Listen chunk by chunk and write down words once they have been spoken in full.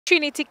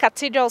Trinity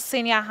Cathedral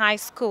Senior High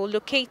School,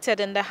 located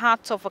in the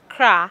heart of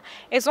Accra,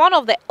 is one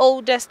of the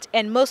oldest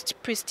and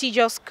most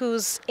prestigious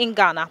schools in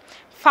Ghana.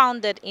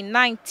 Founded in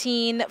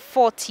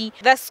 1940,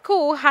 the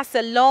school has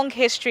a long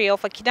history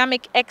of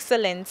academic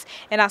excellence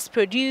and has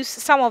produced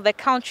some of the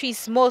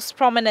country's most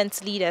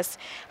prominent leaders.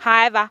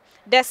 However,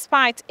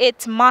 despite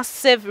its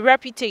massive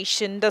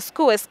reputation, the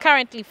school is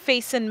currently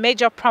facing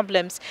major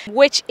problems,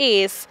 which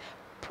is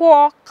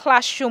poor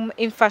classroom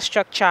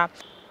infrastructure.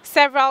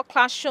 Several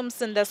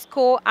classrooms in the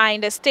school are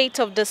in a state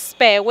of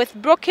despair, with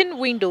broken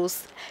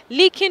windows,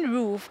 leaking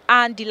roof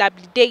and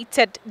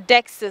dilapidated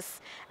desks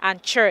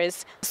and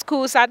chairs. The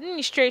school's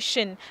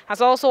administration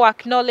has also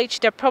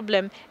acknowledged the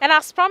problem and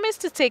has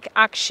promised to take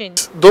action.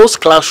 Those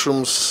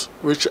classrooms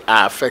which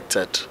are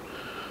affected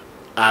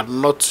are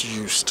not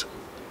used,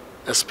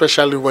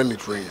 especially when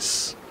it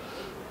rains.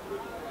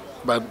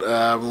 But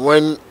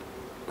when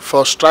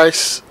for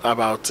strikes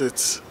about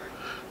it,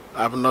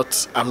 I'm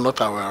not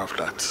aware of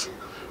that.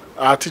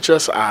 Our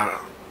teachers are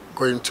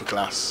going to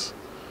class.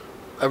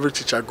 Every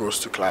teacher goes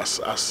to class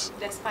as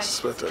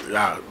expected.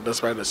 Yeah,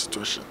 despite the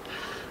situation.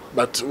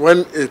 But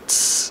when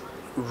it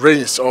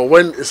rains or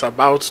when it's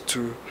about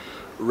to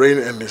rain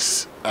and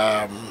it's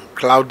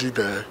cloudy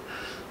there,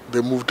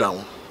 they move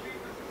down.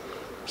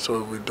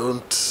 So we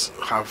don't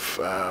have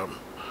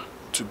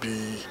to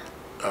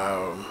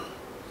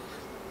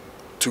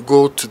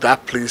go to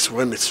that place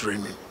when it's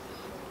raining.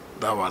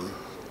 That one.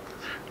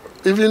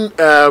 Even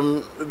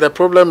the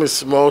problem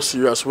is more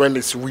serious when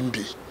it's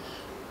windy,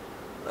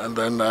 and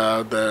then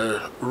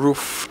the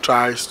roof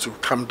tries to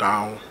come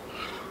down,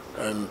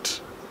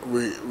 and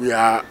we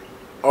are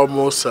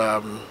almost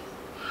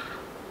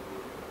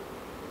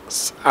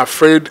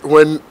afraid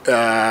when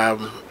the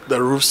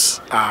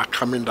roofs are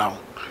coming down.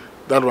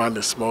 That one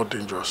is more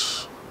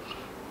dangerous.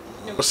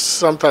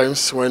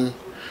 Sometimes when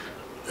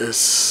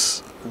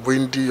it's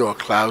windy or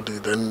cloudy,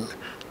 then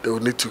they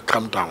will need to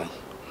come down.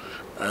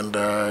 And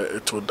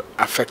it would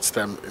affect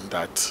them in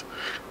that.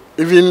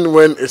 Even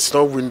when it's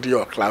not windy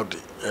or cloudy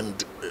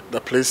and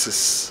the place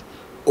is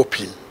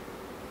open,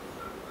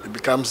 it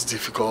becomes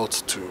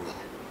difficult to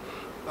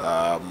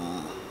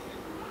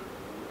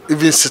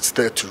even sit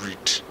there to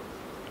read,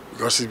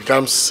 because it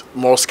becomes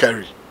more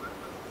scary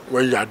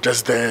when you are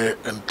just there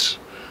and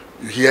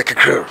you hear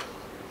kakr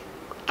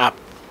up.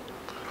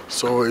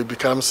 So it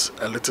becomes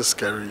a little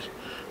scary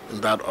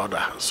in that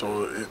order.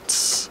 So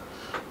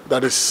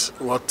that is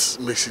what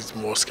makes it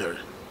more scary.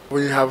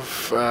 We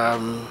have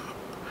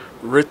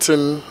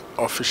written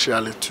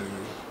officially to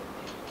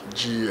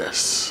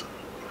GS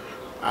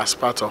as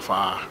part of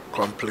our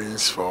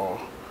complaints for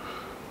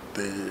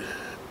the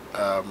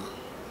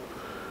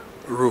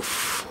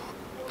roof,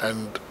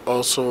 and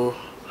also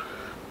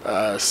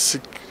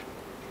seek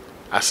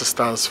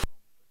assistance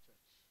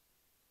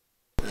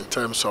in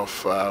terms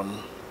of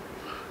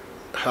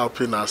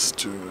helping us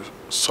to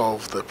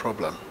solve the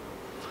problem.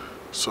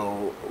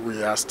 So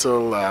we are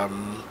still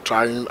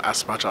trying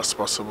as much as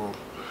possible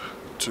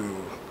to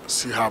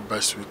see how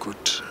best we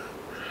could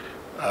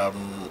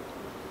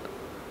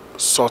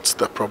sort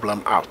the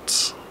problem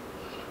out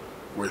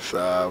with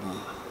our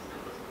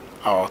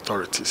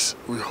authorities.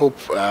 We hope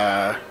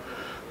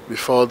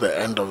before the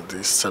end of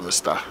this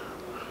semester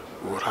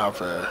we'll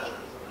have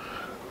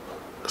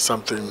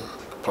something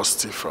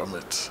positive from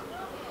it.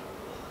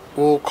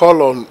 We'll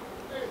call on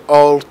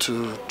all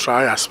to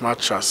try as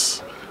much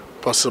as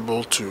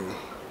possible to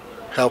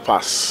help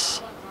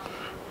us.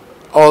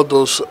 All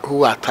those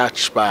who are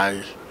touched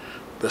by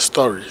the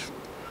story,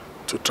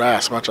 to try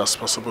as much as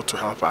possible to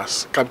help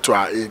us, come to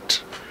our aid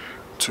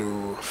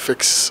to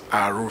fix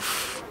our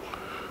roof,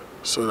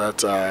 so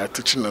that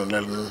teaching and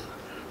learning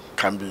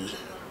can be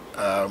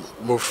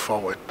moved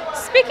forward.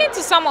 Speaking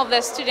to some of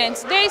the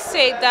students, they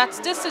say that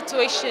this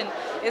situation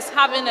is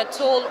having a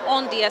toll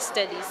on their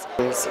studies.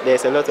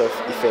 There's a lot of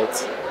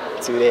effect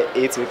to the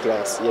A2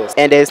 class, yes.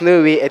 And there's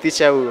no way a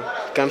teacher will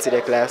come to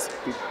the class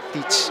to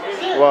teach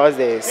whilst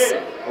there's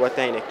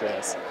water in the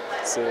class.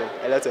 So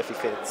a lot of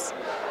effects.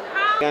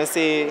 I can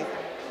say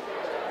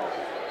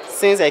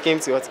since I came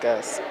to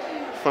Otcas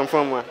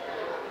from one.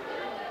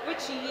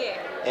 Which year?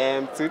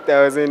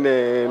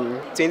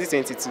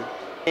 2022. I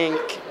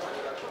think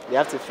they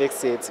have to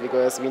fix it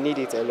because we need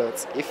it a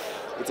lot. If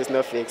it is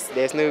not fixed,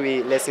 there's no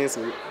way lessons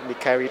will be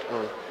carried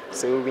on.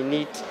 So we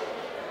need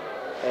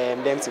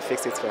them to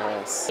fix it for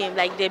us.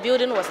 Like the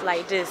building was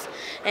like this,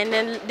 and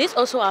then this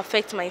also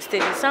affects my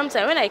studies.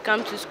 Sometimes when I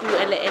come to school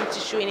and the empty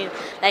training,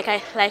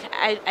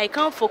 I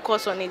can't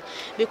focus on it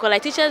because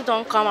like teachers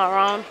don't come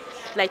around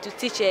like to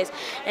teach us,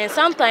 and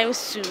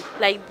sometimes to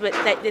like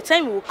the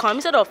time will come,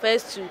 instead of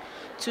us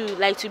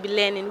to be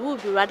learning, we will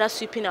be rather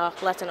sweeping our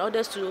class and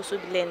others to also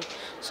be learning.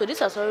 So this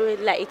has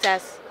already it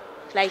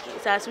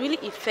has really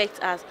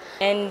affected us.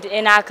 And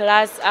in our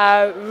class,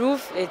 our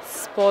roof is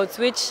spots,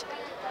 which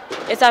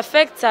it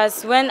affects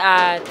us when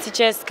our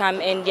teachers come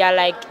and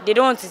they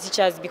don't want to teach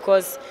us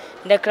because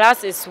the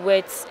class is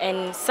wet,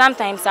 and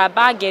sometimes our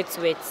bag gets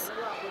wet.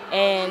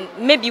 And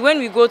maybe when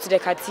we go to the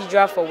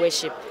cathedral for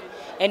worship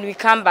and we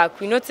come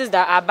back, we notice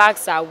that our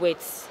bags are wet.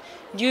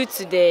 due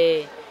to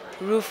the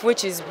roof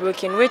which is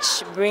broken,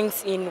 which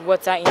brings in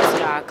water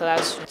into our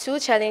classroom. Two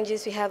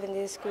challenges we have in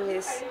this school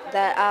is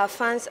that our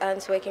fans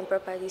aren't working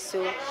properly,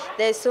 so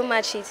there's so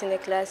much heat in the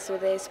class, so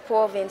there's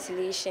poor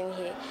ventilation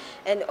here.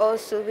 And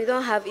also we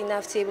don't have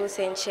enough tables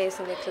and chairs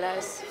in the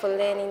class for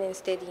learning and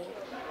studying.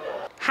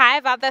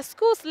 However, the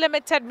school's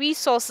limited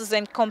resources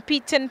and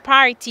competing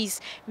priorities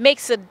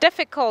makes it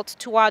difficult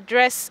to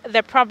address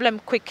the problem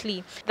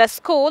quickly. The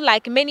school,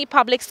 like many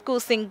public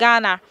schools in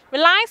Ghana,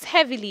 relies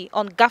heavily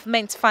on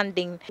government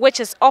funding, which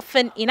is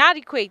often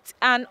inadequate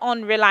and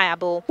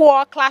unreliable.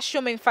 Poor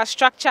classroom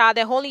infrastructure at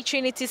the Holy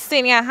Trinity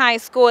Senior High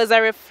School is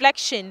a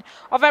reflection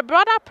of a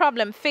broader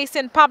problem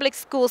facing public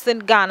schools in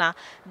Ghana.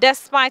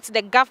 Despite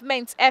the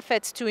government's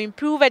efforts to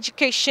improve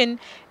education,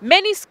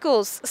 many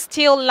schools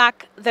still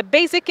lack the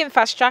basic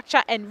infrastructure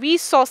and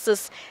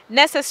resources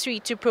necessary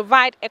to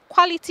provide a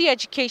quality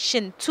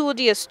education to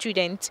their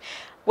students.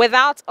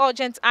 Without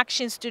urgent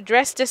actions to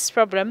address this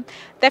problem,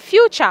 the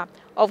future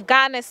of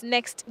Ghana's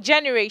next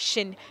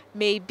generation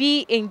may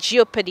be in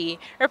jeopardy.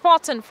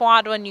 Reporting for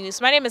Adwa News,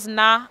 my name is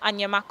Naa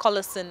Anyema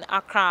Collison,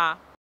 Accra.